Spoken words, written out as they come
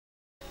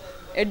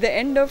at the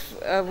end of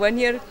 1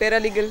 year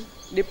paralegal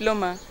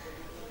diploma,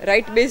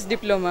 right-based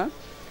diploma,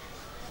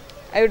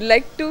 I would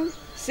like to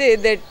say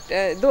that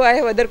though I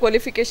have other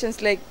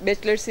qualifications like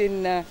bachelor's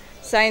in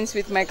science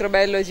with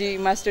microbiology,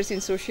 master's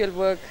in social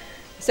work,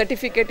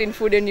 certificate in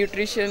food and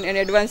nutrition, and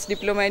advanced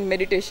diploma in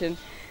meditation,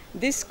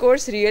 this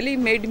course really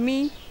made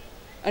me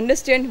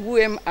understand who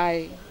am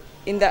I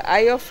in the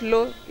eye of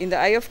law, in the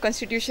eye of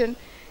constitution,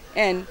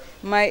 and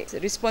my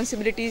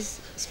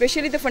responsibilities,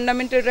 especially the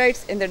fundamental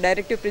rights and the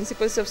directive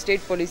principles of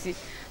state policy,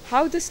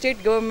 how the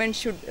state government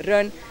should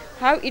run,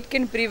 how it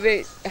can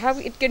prevail, how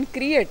it can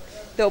create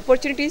the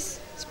opportunities,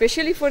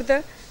 especially for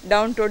the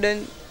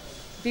downtrodden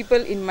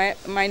people in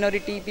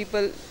minority,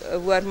 people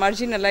who are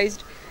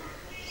marginalized,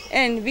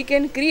 and we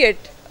can create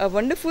a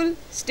wonderful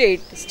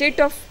state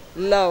of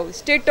love,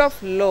 state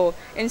of law,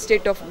 and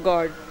state of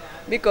God,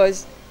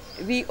 because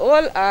we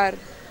all are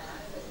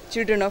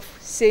children of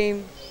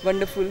same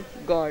wonderful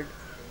God.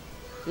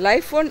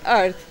 Life on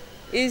earth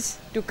is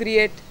to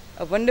create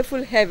a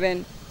wonderful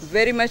heaven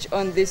very much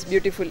on this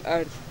beautiful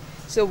earth.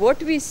 So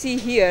what we see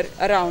here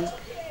around,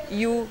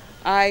 you,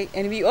 I,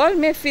 and we all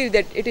may feel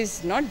that it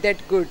is not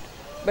that good,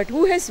 but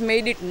who has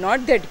made it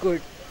not that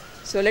good?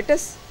 So let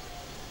us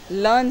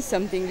learn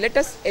something, let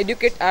us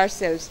educate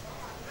ourselves.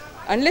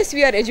 Unless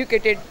we are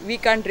educated, we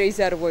can't raise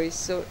our voice.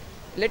 So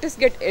let us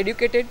get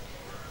educated,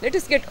 let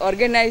us get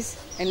organized,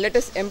 and let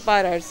us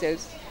empower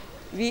ourselves.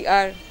 We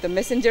are the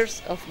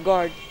messengers of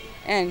God,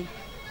 and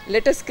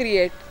let us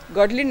create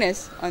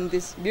godliness on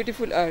this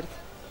beautiful earth,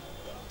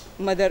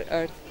 Mother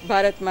Earth,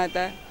 Bharat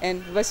Mata,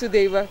 and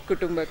Vasudhaiva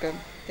Kutumbakam.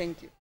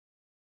 Thank you.